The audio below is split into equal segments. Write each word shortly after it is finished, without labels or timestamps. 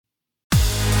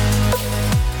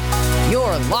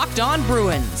Locked On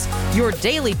Bruins, your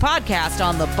daily podcast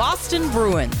on the Boston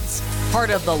Bruins. Part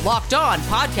of the Locked On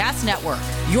Podcast Network,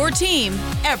 your team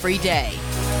every day.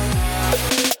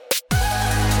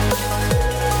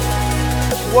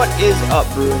 What is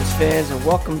up, Bruins fans, and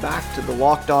welcome back to the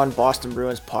Locked On Boston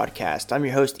Bruins podcast. I'm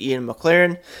your host, Ian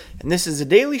McLaren, and this is a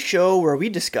daily show where we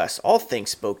discuss all things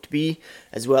Spoke to Be,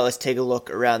 as well as take a look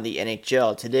around the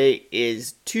NHL. Today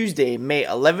is Tuesday, May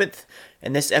 11th,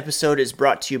 and this episode is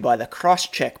brought to you by the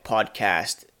Crosscheck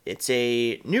podcast. It's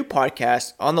a new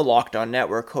podcast on the Locked On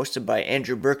Network, hosted by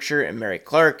Andrew Berkshire and Mary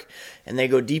Clark, and they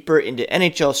go deeper into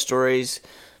NHL stories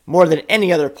more than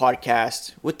any other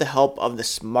podcast with the help of the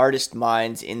smartest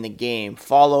minds in the game.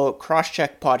 Follow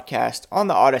Crosscheck Podcast on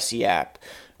the Odyssey app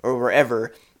or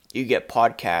wherever you get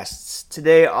podcasts.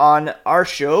 Today on our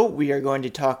show, we are going to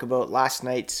talk about last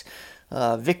night's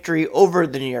victory over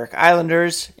the New York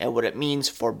Islanders and what it means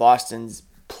for Boston's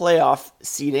playoff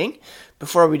seeding.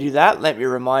 Before we do that, let me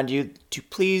remind you to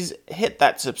please hit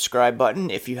that subscribe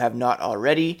button if you have not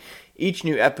already. Each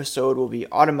new episode will be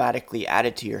automatically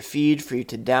added to your feed for you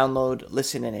to download,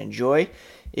 listen, and enjoy.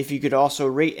 If you could also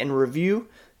rate and review,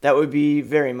 that would be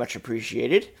very much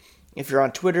appreciated. If you're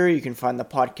on Twitter, you can find the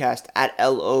podcast at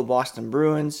LO Boston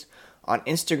Bruins. On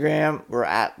Instagram, we're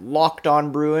at Locked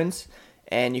On Bruins.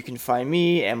 And you can find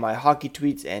me and my hockey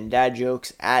tweets and dad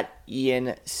jokes at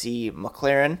Ian C.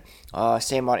 McLaren.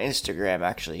 Same on Instagram,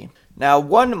 actually. Now,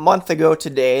 1 month ago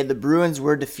today, the Bruins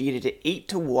were defeated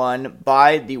 8-1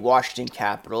 by the Washington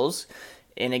Capitals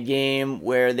in a game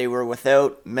where they were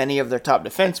without many of their top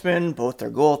defensemen, both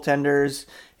their goaltenders,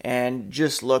 and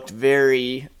just looked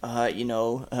very,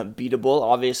 beatable,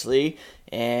 obviously,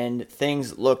 and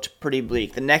things looked pretty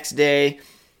bleak. The next day,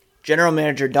 General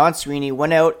Manager Don Sweeney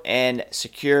went out and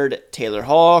secured Taylor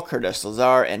Hall, Curtis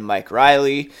Lazar, and Mike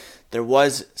Riley. There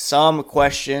was some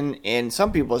question in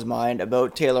some people's mind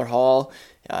about Taylor Hall,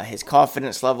 his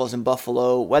confidence levels in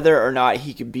Buffalo, whether or not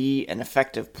he could be an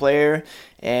effective player.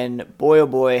 And boy, oh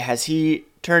boy, has he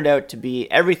turned out to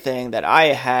be everything that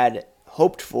I had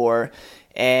hoped for.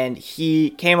 And he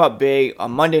came up big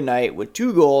on Monday night with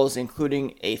 2 goals,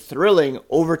 including a thrilling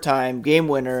overtime game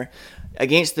winner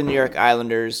against the New York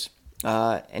Islanders.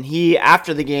 And he,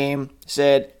 after the game,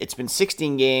 said it's been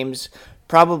 16 games,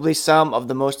 probably some of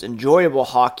the most enjoyable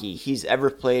hockey he's ever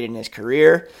played in his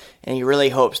career, and he really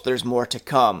hopes there's more to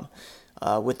come.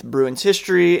 With the Bruins'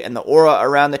 history and the aura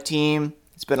around the team,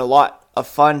 it's been a lot of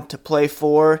fun to play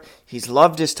for. He's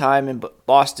loved his time in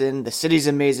Boston. The city's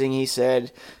amazing, he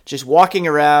said. Just walking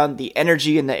around, the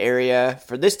energy in the area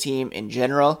for this team in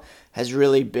general has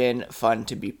really been fun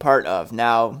to be part of.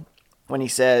 Now, when he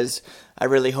says, I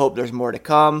really hope there's more to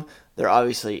come, there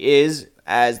obviously is,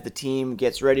 as the team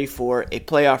gets ready for a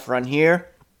playoff run here.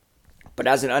 But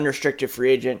as an unrestricted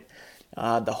free agent,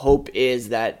 the hope is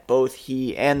that both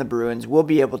he and the Bruins will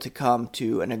be able to come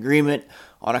to an agreement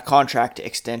on a contract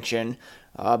extension,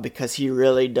 because he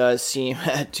really does seem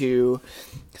to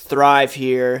thrive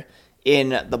here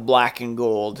in the black and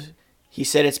gold. He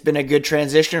said it's been a good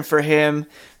transition for him.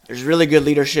 There's really good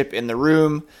leadership in the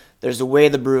room. There's the way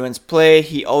the Bruins play.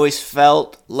 He always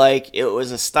felt like it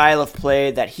was a style of play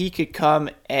that he could come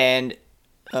and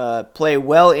play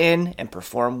well in and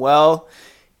perform well.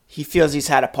 He feels he's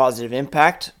had a positive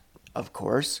impact, of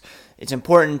course. It's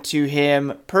important to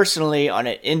him personally on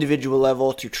an individual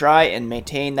level to try and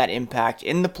maintain that impact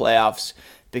in the playoffs,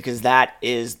 because that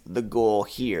is the goal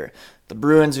here. The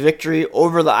Bruins' victory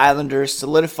over the Islanders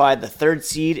solidified the 3rd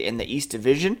seed in the East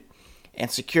Division and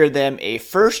secured them a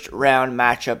first-round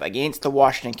matchup against the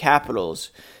Washington Capitals,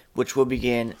 which will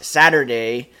begin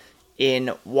Saturday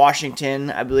in Washington.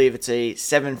 I believe it's a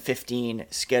 7:15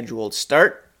 scheduled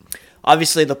start.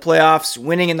 Obviously, the playoffs,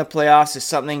 winning in the playoffs is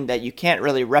something that you can't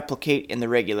really replicate in the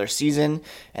regular season,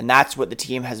 and that's what the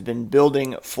team has been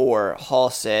building for, Hall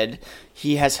said.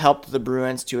 He has helped the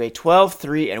Bruins to a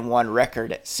 12-3-1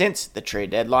 record since the trade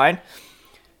deadline.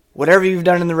 Whatever you've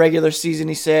done in the regular season,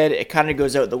 he said, it kind of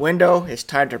goes out the window. It's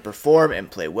time to perform and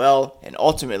play well and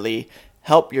ultimately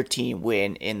help your team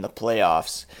win in the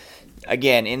playoffs.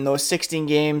 Again, in those 16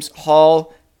 games,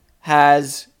 Hall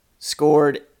has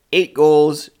scored 8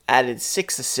 goals, added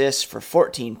 6 assists for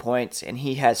 14 points, and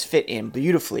he has fit in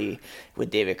beautifully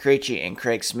with David Krejci and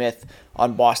Craig Smith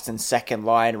on Boston's second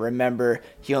line. Remember,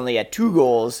 he only had 2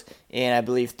 goals in, I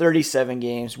believe, 37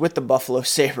 games with the Buffalo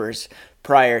Sabres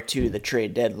prior to the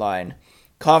trade deadline.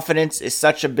 Confidence is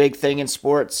such a big thing in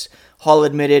sports. Hall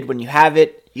admitted when you have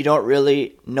it, you don't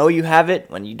really know you have it.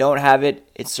 When you don't have it,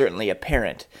 it's certainly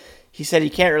apparent. He said he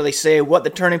can't really say what the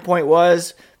turning point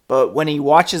was, but when he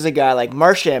watches a guy like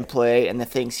Marchand play and the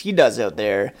things he does out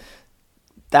there,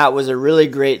 that was a really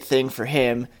great thing for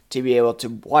him to be able to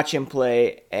watch him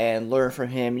play and learn from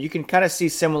him. You can kind of see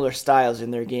similar styles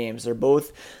in their games. They're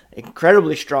both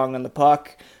incredibly strong on the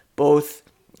puck, both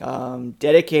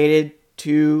dedicated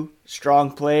to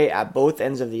strong play at both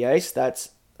ends of the ice. That's,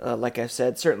 like I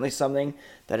said, certainly something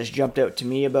that has jumped out to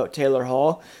me about Taylor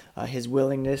Hall, his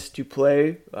willingness to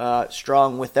play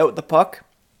strong without the puck.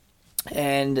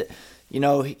 And,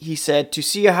 he said to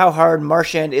see how hard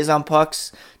Marchand is on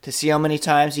pucks, to see how many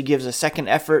times he gives a second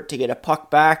effort to get a puck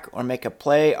back or make a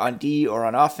play on D or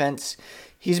on offense.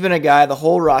 He's been a guy the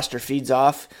whole roster feeds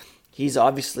off. He's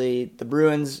obviously the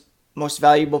Bruins' most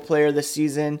valuable player this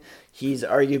season. He's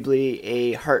arguably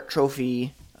a Hart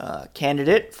Trophy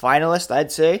candidate, finalist,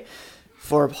 I'd say.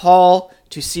 For Hall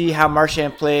to see how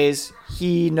Marchand plays,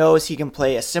 he knows he can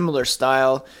play a similar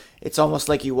style. It's almost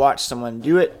like you watch someone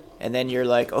do it, and then you're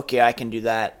like, okay, I can do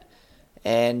that.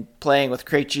 And playing with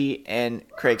Krejci and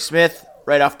Craig Smith,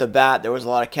 right off the bat, there was a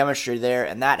lot of chemistry there,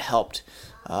 and that helped.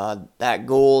 That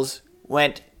goals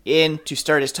went in to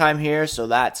start his time here, so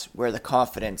that's where the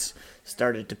confidence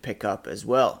started to pick up as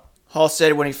well. Hall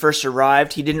said when he first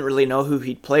arrived, he didn't really know who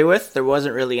he'd play with. There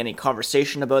wasn't really any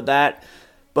conversation about that.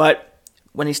 But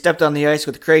when he stepped on the ice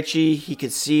with Krejci, he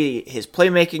could see his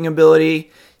playmaking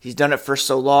ability. He's done it for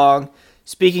so long.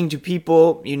 Speaking to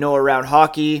people around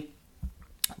hockey,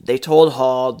 they told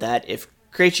Hall that if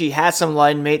Krejci has some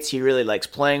line mates he really likes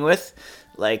playing with,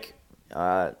 like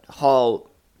Hall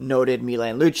noted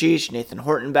Milan Lucic, Nathan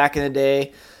Horton back in the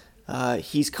day,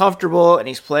 he's comfortable and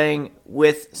he's playing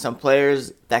with some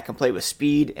players that can play with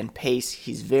speed and pace.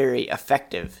 He's very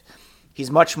effective.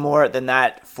 He's much more than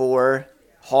that for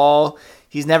Hall.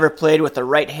 He's never played with a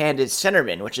right-handed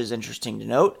centerman, which is interesting to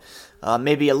note.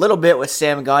 Maybe a little bit with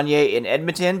Sam Gagner in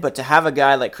Edmonton, but to have a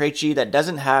guy like Krejci that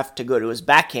doesn't have to go to his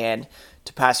backhand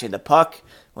to pass you the puck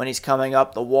when he's coming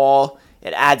up the wall,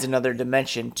 it adds another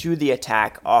dimension to the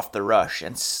attack off the rush.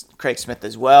 And Craig Smith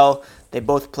as well. They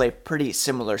both play pretty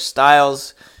similar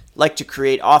styles, like to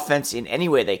create offense in any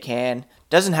way they can.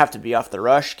 Doesn't have to be off the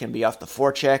rush, can be off the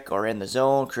forecheck or in the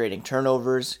zone, creating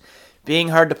turnovers. Being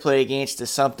hard to play against is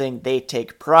something they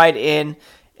take pride in,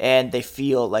 and they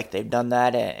feel like they've done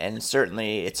that, and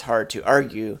certainly it's hard to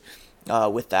argue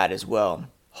with that as well.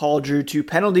 Hall drew 2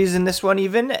 penalties in this one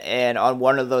even, and on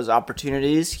one of those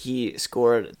opportunities, he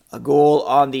scored a goal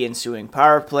on the ensuing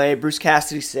power play. Bruce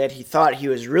Cassidy said he thought he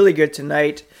was really good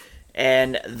tonight,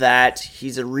 and that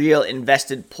he's a real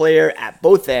invested player at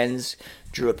both ends.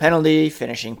 Drew a penalty,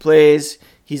 finishing plays.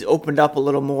 He's opened up a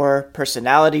little more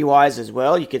personality-wise as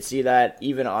well. You could see that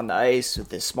even on the ice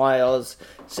with his smiles,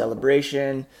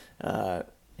 celebration.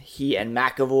 He and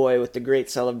McAvoy with the great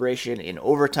celebration in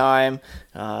overtime.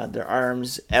 Their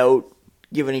arms out,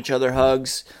 giving each other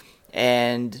hugs.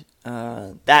 And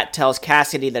that tells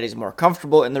Cassidy that he's more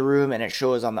comfortable in the room, and it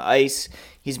shows on the ice.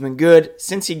 He's been good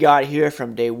since he got here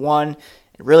from day one.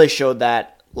 It really showed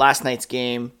that last night's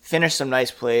game, finished some nice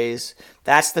plays.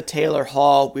 That's the Taylor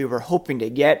Hall we were hoping to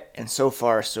get, and so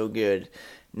far so good.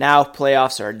 Now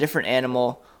playoffs are a different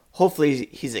animal. Hopefully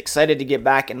he's excited to get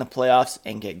back in the playoffs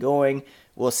and get going.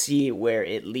 We'll see where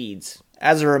it leads.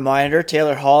 As a reminder,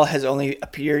 Taylor Hall has only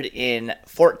appeared in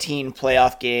 14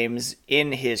 playoff games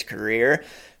in his career.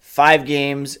 5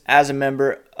 games as a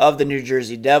member of the New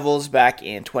Jersey Devils back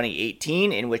in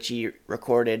 2018, in which he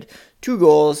recorded 2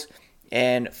 goals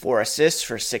and 4 assists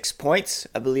for 6 points.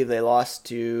 I believe they lost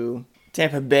to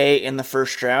Tampa Bay in the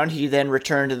first round. He then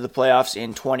returned to the playoffs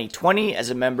in 2020 as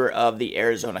a member of the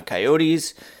Arizona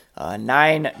Coyotes.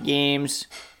 9 games,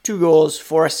 2 goals,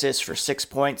 4 assists for 6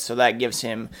 points. So that gives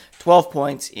him 12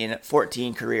 points in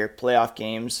 14 career playoff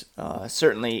games.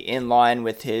 Certainly in line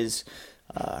with his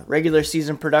regular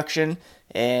season production.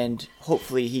 And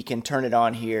hopefully he can turn it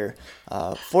on here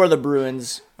for the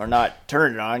Bruins, or not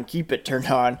turn it on, keep it turned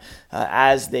on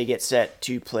as they get set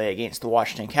to play against the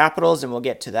Washington Capitals, and we'll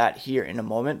get to that here in a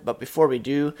moment. But before we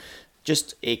do,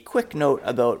 just a quick note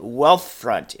about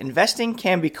Wealthfront. Investing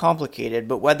can be complicated,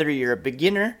 but whether you're a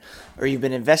beginner or you've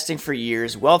been investing for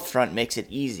years, Wealthfront makes it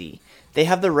easy. They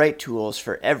have the right tools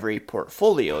for every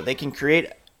portfolio. They can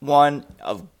create one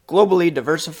of globally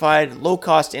diversified,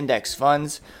 low-cost index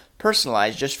funds,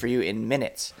 personalized just for you in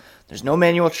minutes. There's no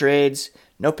manual trades,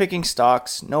 no picking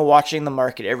stocks, no watching the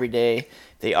market every day.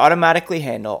 They automatically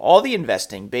handle all the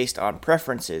investing based on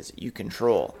preferences you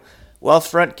control.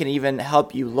 Wealthfront can even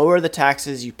help you lower the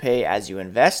taxes you pay as you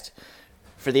invest.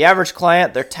 For the average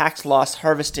client, their tax loss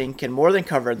harvesting can more than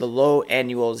cover the low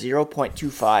annual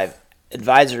 0.25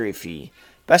 advisory fee.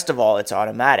 Best of all, it's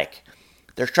automatic.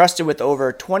 They're trusted with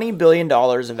over $20 billion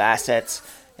of assets,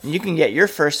 and you can get your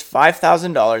first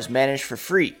 $5,000 managed for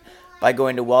free. by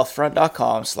going to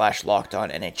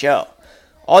wealthfront.com/lockedonnhl.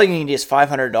 All you need is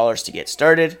 $500 to get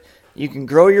started. You can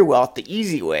grow your wealth the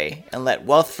easy way and let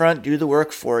Wealthfront do the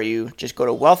work for you. Just go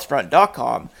to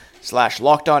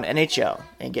wealthfront.com/lockedonnhl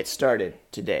and get started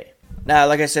today. Now,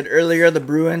 like I said earlier, the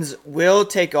Bruins will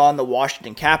take on the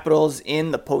Washington Capitals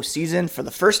in the postseason for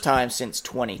the first time since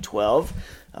 2012.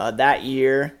 That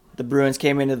year, the Bruins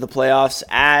came into the playoffs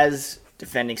as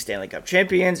defending Stanley Cup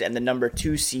champions and the number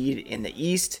 2 seed in the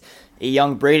East. A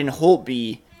young Braden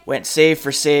Holtby went save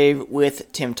for save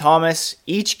with Tim Thomas.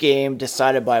 Each game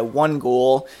decided by 1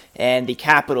 goal, and the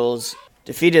Capitals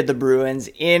defeated the Bruins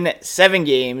in 7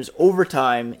 games,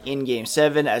 overtime in Game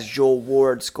 7, as Joel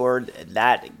Ward scored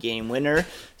that game winner.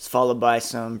 It's followed by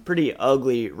some pretty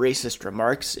ugly racist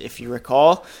remarks, if you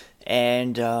recall.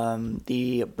 And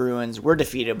the Bruins were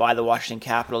defeated by the Washington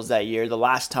Capitals that year, the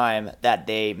last time that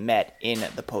they met in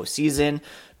the postseason.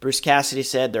 Bruce Cassidy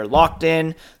said they're locked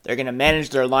in. They're going to manage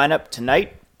their lineup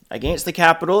tonight against the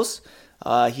Capitals.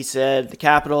 He said the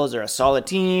Capitals are a solid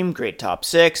team, great top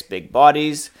 6, big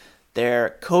bodies.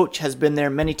 Their coach has been there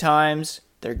many times.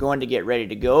 They're going to get ready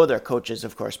to go. Their coach is,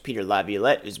 of course, Peter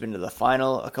Laviolette, who's been to the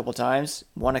final a couple times,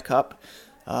 won a cup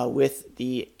with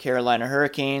the Carolina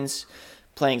Hurricanes,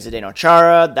 playing Zdeno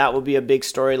Chara. That will be a big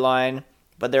storyline.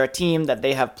 But they're a team that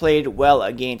they have played well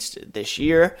against this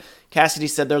year. Cassidy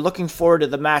said they're looking forward to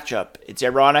the matchup. It's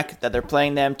ironic that they're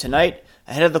playing them tonight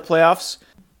ahead of the playoffs,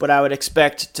 but I would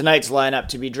expect tonight's lineup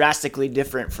to be drastically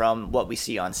different from what we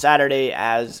see on Saturday,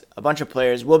 as a bunch of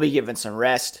players will be given some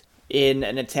rest in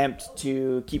an attempt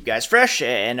to keep guys fresh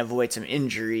and avoid some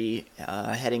injury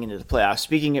heading into the playoffs.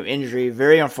 Speaking of injury,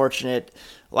 very unfortunate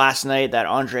last night that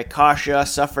Ondrej Kase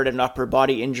suffered an upper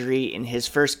body injury in his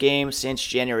first game since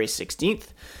January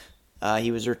 16th.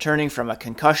 He was returning from a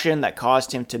concussion that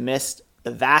caused him to miss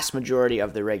the vast majority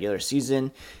of the regular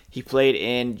season. He played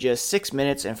in just 6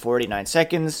 minutes and 49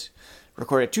 seconds,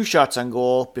 recorded 2 shots on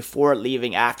goal before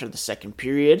leaving after the second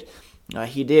period.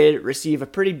 He did receive a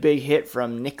pretty big hit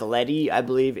from Nicoletti, I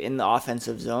believe, in the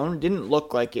offensive zone. Didn't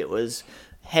look like it was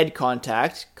head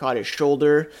contact, caught his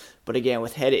shoulder, but again,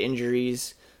 with head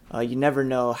injuries, you never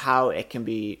know how it can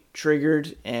be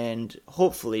triggered, and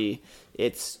hopefully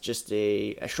it's just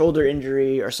a shoulder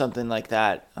injury or something like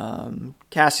that.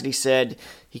 Cassidy said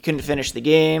he couldn't finish the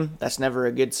game. That's never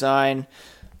a good sign.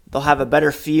 They'll have a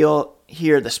better feel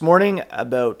here this morning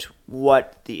about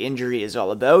what the injury is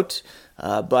all about.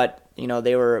 But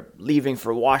they were leaving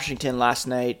for Washington last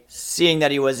night. Seeing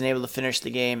that he wasn't able to finish the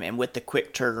game, and with the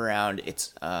quick turnaround,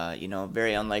 it's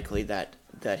very unlikely that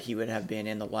he would have been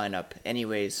in the lineup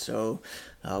anyways. So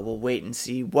we'll wait and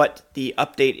see what the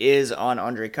update is on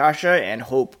Ondrej Kase and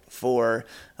hope for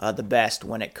the best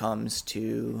when it comes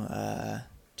to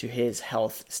his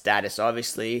health status.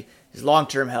 Obviously, his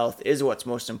long-term health is what's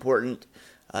most important.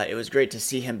 It was great to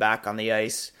see him back on the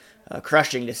ice.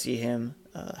 Crushing to see him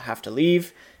have to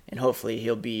leave, and hopefully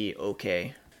he'll be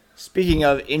okay. Speaking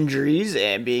of injuries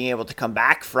and being able to come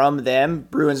back from them,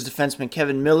 Bruins defenseman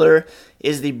Kevin Miller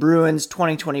is the Bruins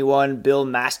 2021 Bill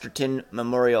Masterton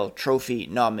Memorial Trophy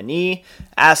nominee,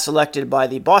 as selected by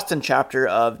the Boston chapter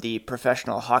of the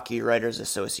Professional Hockey Writers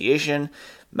Association.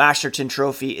 Masterton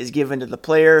Trophy is given to the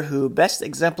player who best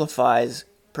exemplifies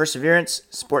perseverance,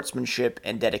 sportsmanship,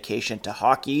 and dedication to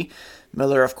hockey.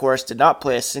 Miller, of course, did not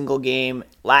play a single game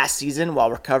last season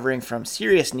while recovering from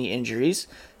serious knee injuries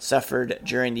suffered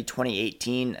during the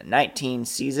 2018-19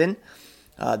 season.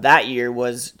 That year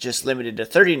was just limited to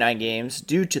 39 games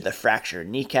due to the fractured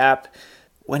kneecap.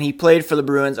 When he played for the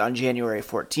Bruins on January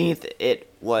 14th,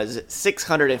 it was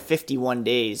 651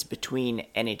 days between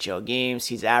NHL games.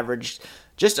 He's averaged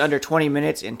just under 20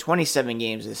 minutes in 27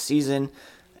 games this season,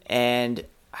 and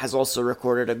has also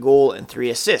recorded a goal and 3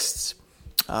 assists.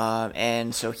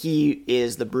 And so he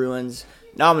is the Bruins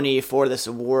nominee for this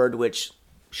award, which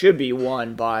should be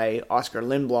won by Oscar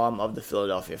Lindblom of the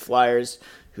Philadelphia Flyers,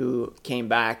 who came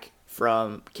back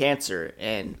from cancer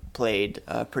and played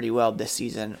pretty well this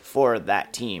season for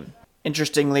that team.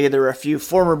 Interestingly, there were a few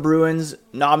former Bruins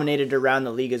nominated around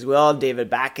the league as well. David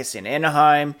Backes in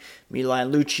Anaheim,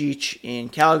 Milan Lucic in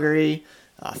Calgary,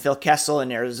 Phil Kessel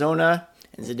in Arizona,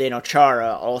 and Zdeno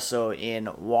Chara also in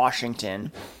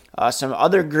Washington. Some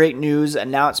other great news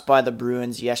announced by the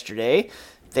Bruins yesterday.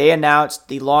 They announced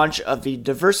the launch of the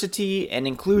Diversity and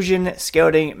Inclusion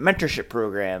Scouting Mentorship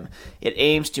Program. It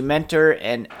aims to mentor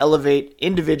and elevate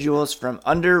individuals from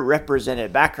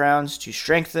underrepresented backgrounds to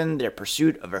strengthen their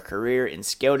pursuit of a career in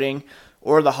scouting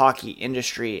or the hockey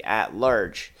industry at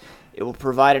large. It will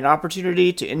provide an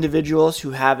opportunity to individuals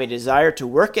who have a desire to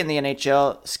work in the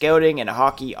NHL, scouting, and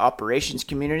hockey operations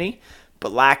community,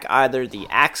 but lack either the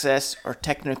access or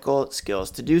technical skills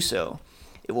to do so.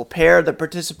 It will pair the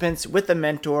participants with a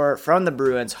mentor from the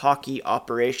Bruins Hockey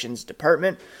Operations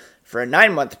Department for a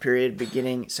 9-month period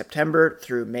beginning September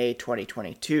through May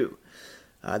 2022.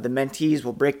 The mentees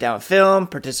will break down film,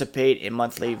 participate in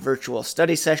monthly virtual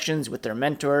study sessions with their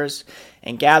mentors,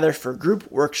 and gather for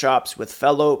group workshops with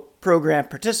fellow program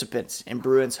participants and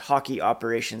Bruins hockey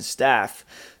operations staff.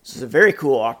 This is a very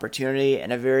cool opportunity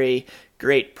and a very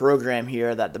great program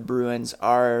here that the Bruins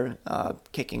are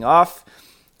kicking off.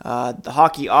 The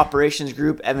hockey operations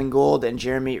group, Evan Gold and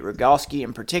Jeremy Rogalski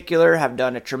in particular, have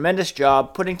done a tremendous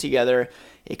job putting together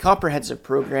a comprehensive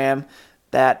program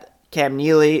that Cam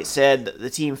Neely said the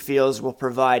team feels will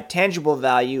provide tangible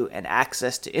value and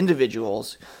access to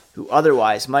individuals who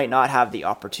otherwise might not have the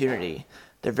opportunity.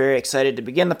 They're very excited to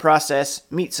begin the process,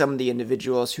 meet some of the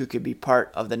individuals who could be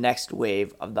part of the next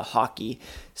wave of the hockey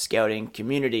scouting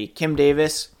community. Kim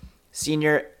Davis,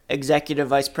 Senior Executive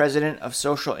Vice President of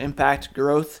Social Impact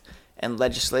Growth and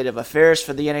Legislative Affairs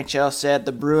for the NHL, said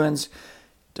the Bruins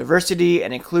Diversity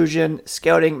and Inclusion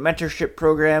Scouting Mentorship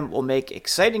Program will make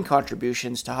exciting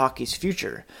contributions to hockey's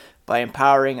future by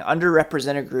empowering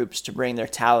underrepresented groups to bring their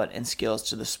talent and skills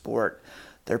to the sport.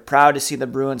 They're proud to see the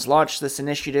Bruins launch this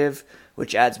initiative,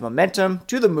 which adds momentum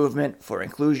to the movement for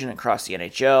inclusion across the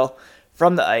NHL,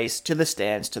 from the ice to the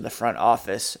stands to the front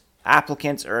office.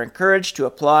 Applicants are encouraged to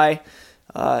apply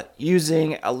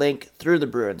using a link through the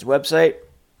Bruins website.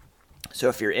 So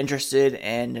if you're interested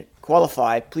and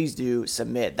qualify, please do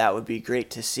submit. That would be great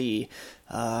to see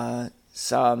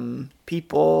some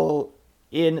people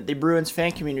in the Bruins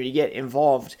fan community get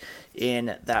involved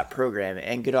in that program,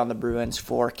 and good on the Bruins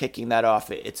for kicking that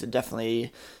off. It's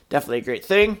definitely a great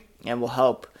thing, and will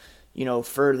help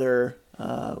further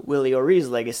Willie O'Ree's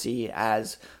legacy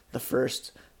as the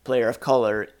first player of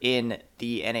color in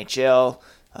the NHL.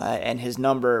 And his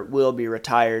number will be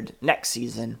retired next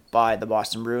season by the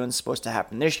Boston Bruins. Supposed to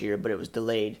happen this year, but it was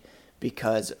delayed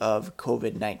because of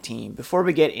COVID-19. Before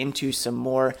we get into some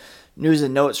more news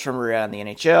and notes from around the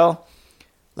NHL,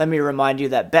 let me remind you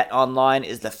that BetOnline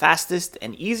is the fastest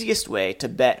and easiest way to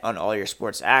bet on all your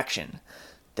sports action.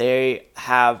 They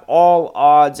have all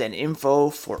odds and info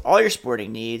for all your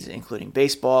sporting needs, including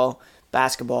baseball,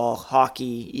 basketball,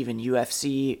 hockey, even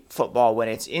UFC, football when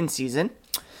it's in season.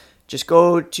 Just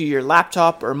go to your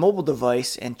laptop or mobile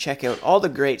device and check out all the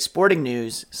great sporting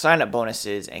news, sign-up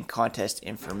bonuses, and contest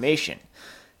information.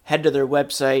 Head to their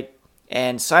website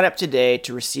and sign up today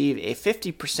to receive a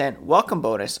 50% welcome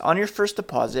bonus on your first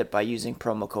deposit by using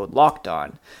promo code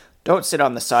LOCKEDON. Don't sit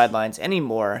on the sidelines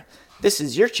anymore. This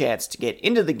is your chance to get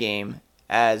into the game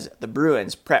as the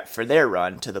Bruins prep for their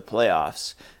run to the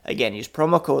playoffs. Again, use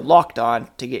promo code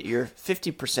LOCKEDON to get your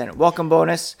 50% welcome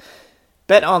bonus.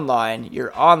 BetOnline,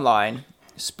 your online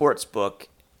sportsbook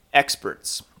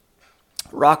experts.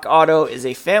 Rock Auto is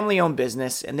a family-owned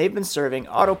business, and they've been serving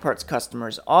auto parts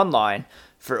customers online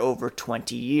for over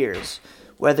 20 years.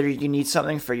 Whether you need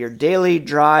something for your daily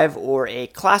drive or a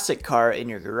classic car in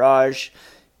your garage,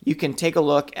 you can take a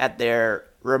look at their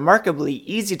remarkably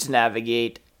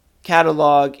easy-to-navigate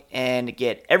catalog and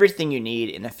get everything you need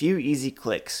in a few easy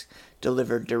clicks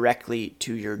delivered directly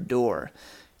to your door.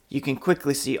 You can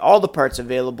quickly see all the parts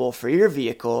available for your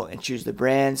vehicle and choose the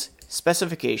brands,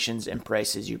 specifications, and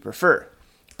prices you prefer.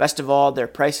 Best of all, their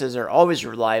prices are always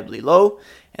reliably low,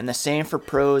 and the same for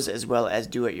pros as well as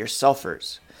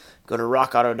do-it-yourselfers. Go to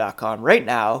rockauto.com right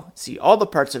now, see all the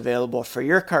parts available for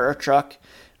your car or truck,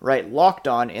 write Locked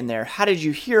On in their How Did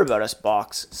You Hear About Us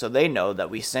box so they know that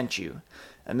we sent you.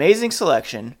 Amazing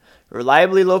selection,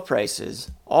 reliably low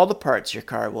prices, all the parts your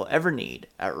car will ever need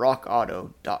at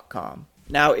rockauto.com.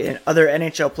 Now, in other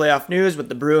NHL playoff news, with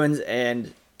the Bruins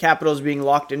and Capitals being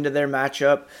locked into their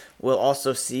matchup, we'll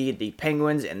also see the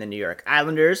Penguins and the New York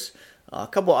Islanders. A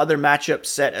couple other matchups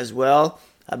set as well.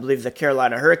 I believe the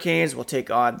Carolina Hurricanes will take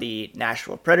on the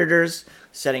Nashville Predators,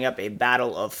 setting up a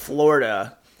Battle of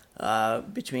Florida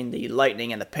between the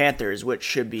Lightning and the Panthers, which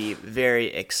should be very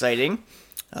exciting.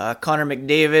 Connor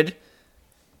McDavid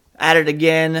at it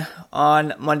again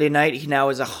on Monday night. He now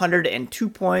has 102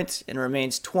 points and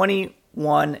remains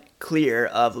 21 clear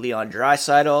of Leon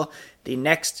Draisaitl. The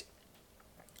next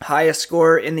highest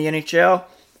scorer in the NHL,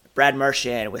 Brad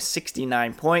Marchand, with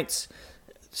 69 points,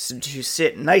 to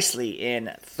sit nicely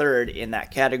in third in that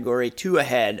category, 2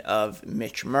 ahead of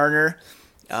Mitch Marner.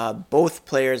 Both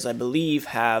players, I believe,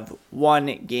 have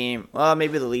 1 game. Well,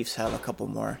 maybe the Leafs have a couple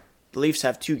more. The Leafs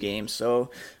have 2 games, so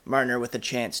Marner with a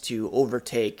chance to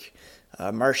overtake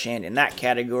Marchand in that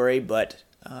category, but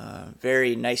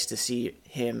very nice to see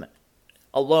him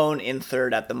alone in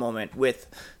third at the moment with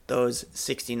those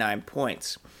 69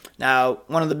 points. Now,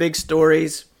 one of the big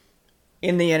stories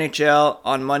in the NHL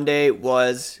on Monday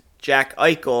was Jack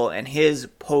Eichel and his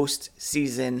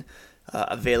postseason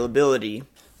availability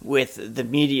with the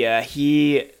media.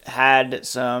 He had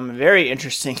some very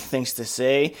interesting things to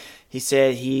say. He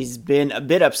said he's been a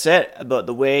bit upset about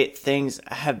the way things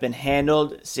have been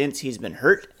handled since he's been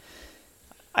hurt.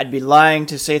 I'd be lying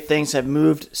to say things have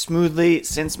moved smoothly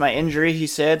since my injury, he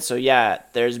said. So yeah,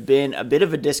 there's been a bit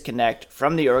of a disconnect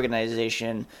from the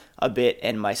organization a bit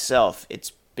and myself.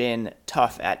 It's been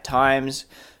tough at times,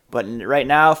 but right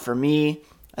now for me,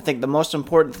 I think the most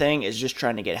important thing is just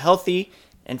trying to get healthy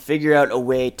and figure out a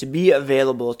way to be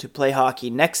available to play hockey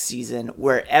next season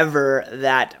wherever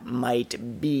that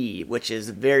might be, which is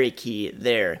very key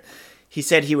there. He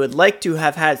said he would like to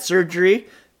have had surgery,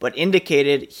 but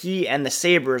indicated he and the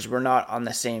Sabres were not on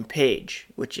the same page,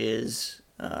 which is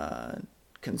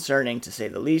concerning to say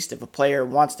the least. If a player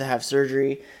wants to have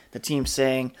surgery, the team's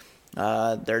saying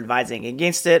they're advising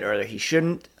against it or he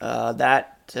shouldn't,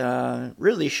 that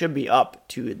really should be up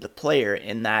to the player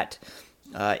in that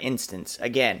instance.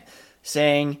 Again,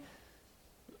 saying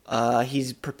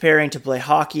he's preparing to play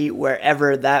hockey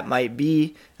wherever that might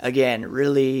be, again,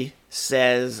 really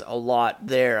says a lot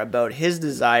there about his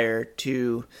desire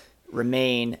to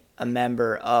remain a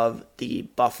member of the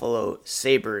Buffalo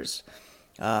Sabres.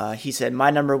 He said,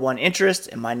 my number one interest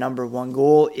and my number one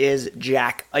goal is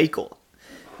Jack Eichel.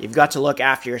 You've got to look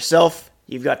after yourself.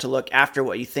 You've got to look after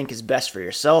what you think is best for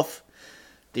yourself.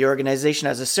 The organization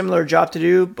has a similar job to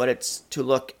do, but it's to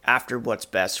look after what's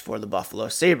best for the Buffalo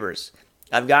Sabres.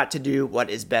 I've got to do what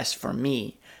is best for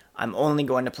me. I'm only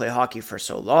going to play hockey for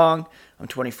so long. I'm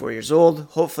 24 years old.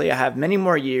 Hopefully I have many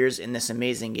more years in this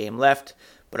amazing game left,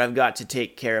 but I've got to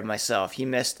take care of myself. He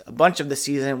missed a bunch of the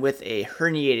season with a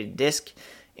herniated disc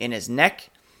in his neck.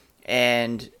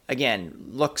 And again,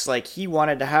 looks like he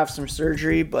wanted to have some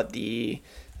surgery, but the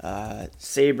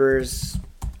Sabres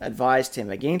advised him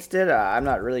against it. I'm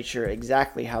not really sure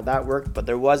exactly how that worked, but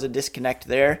there was a disconnect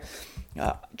there.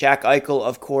 Jack Eichel,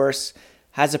 of course,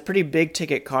 has a pretty big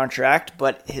ticket contract,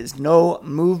 but his no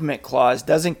movement clause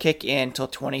doesn't kick in until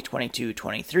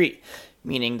 2022-23,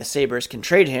 meaning the Sabres can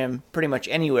trade him pretty much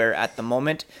anywhere at the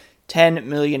moment. $10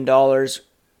 million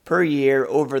per year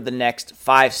over the next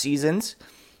 5 seasons.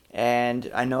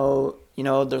 And I know,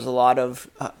 there's a lot of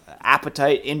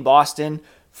appetite in Boston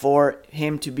for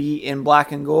him to be in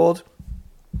black and gold.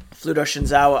 Fluto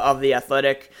Shinzawa of The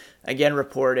Athletic again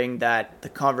reporting that the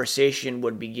conversation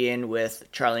would begin with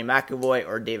Charlie McAvoy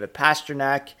or David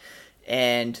Pastrnak,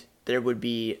 and there would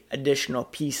be additional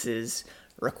pieces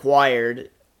required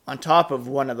on top of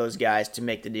one of those guys to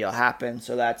make the deal happen.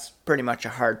 So that's pretty much a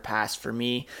hard pass for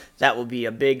me. That will be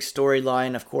a big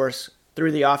storyline, of course,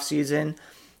 through the offseason.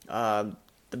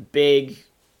 The big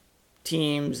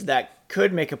teams that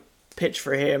could make a pitch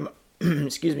for him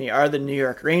are the New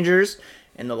York Rangers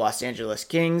and the Los Angeles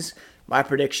Kings. My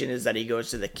prediction is that he goes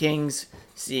to the Kings,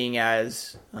 seeing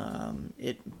as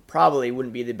it probably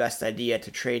wouldn't be the best idea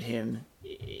to trade him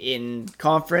in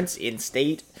conference, in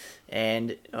state,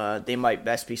 and they might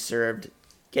best be served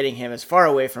getting him as far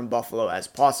away from Buffalo as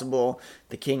possible.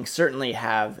 The Kings certainly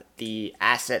have the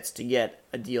assets to get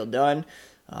a deal done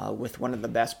with one of the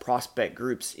best prospect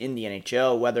groups in the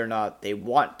NHL. Whether or not they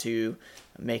want to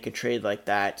make a trade like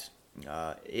that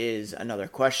is another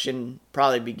question.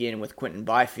 Probably begin with Quinton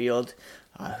Byfield,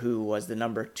 who was the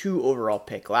number 2 overall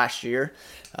pick last year.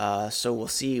 So we'll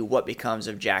see what becomes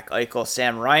of Jack Eichel.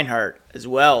 Sam Reinhart as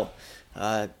well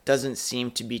doesn't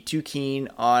seem to be too keen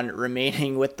on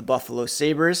remaining with the Buffalo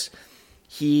Sabres.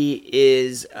 He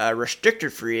is a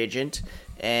restricted free agent,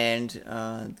 and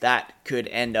that could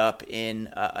end up in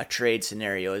a trade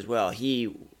scenario as well.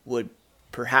 He would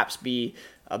perhaps be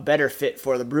a better fit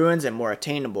for the Bruins and more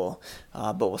attainable,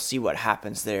 but we'll see what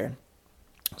happens there.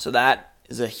 So that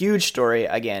is a huge story,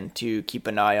 again, to keep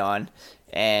an eye on,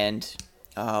 and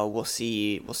we'll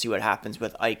see what happens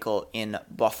with Eichel in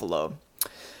Buffalo.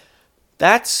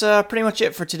 That's pretty much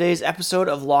it for today's episode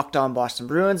of Locked On Boston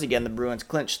Bruins. Again, the Bruins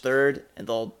clinched third, and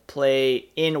they'll play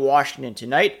in Washington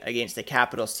tonight against the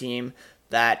Capitals team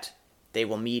that they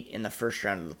will meet in the first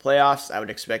round of the playoffs. I would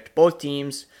expect both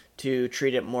teams to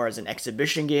treat it more as an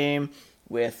exhibition game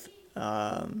with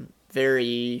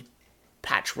very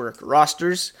patchwork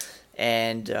rosters,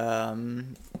 and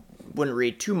wouldn't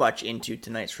read too much into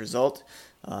tonight's result.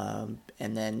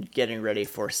 And then getting ready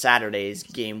for Saturday's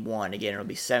Game 1. Again, it'll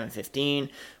be 7:15.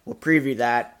 We'll preview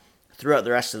that throughout the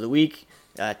rest of the week,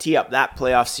 tee up that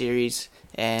playoff series,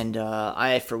 and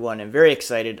I, for one, am very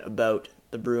excited about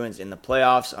the Bruins in the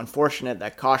playoffs. Unfortunate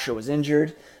that Kasha was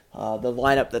injured, The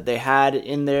lineup that they had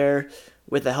in there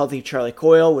with a healthy Charlie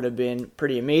Coyle would have been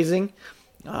pretty amazing.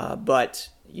 But,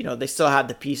 they still have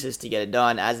the pieces to get it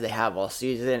done as they have all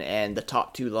season, and the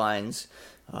top two lines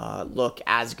look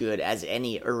as good as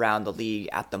any around the league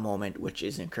at the moment, which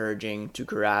is encouraging.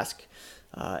 Tuukka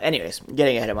Rask. Anyways,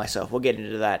 getting ahead of myself. We'll get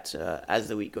into that as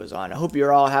the week goes on. I hope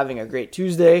you're all having a great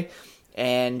Tuesday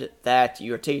and that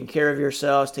you're taking care of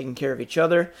yourselves, taking care of each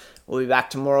other. We'll be back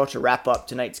tomorrow to wrap up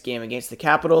tonight's game against the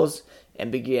Capitals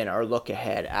and begin our look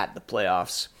ahead at the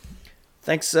playoffs.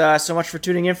 Thanks so much for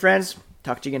tuning in, friends.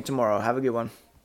 Talk to you again tomorrow. Have a good one.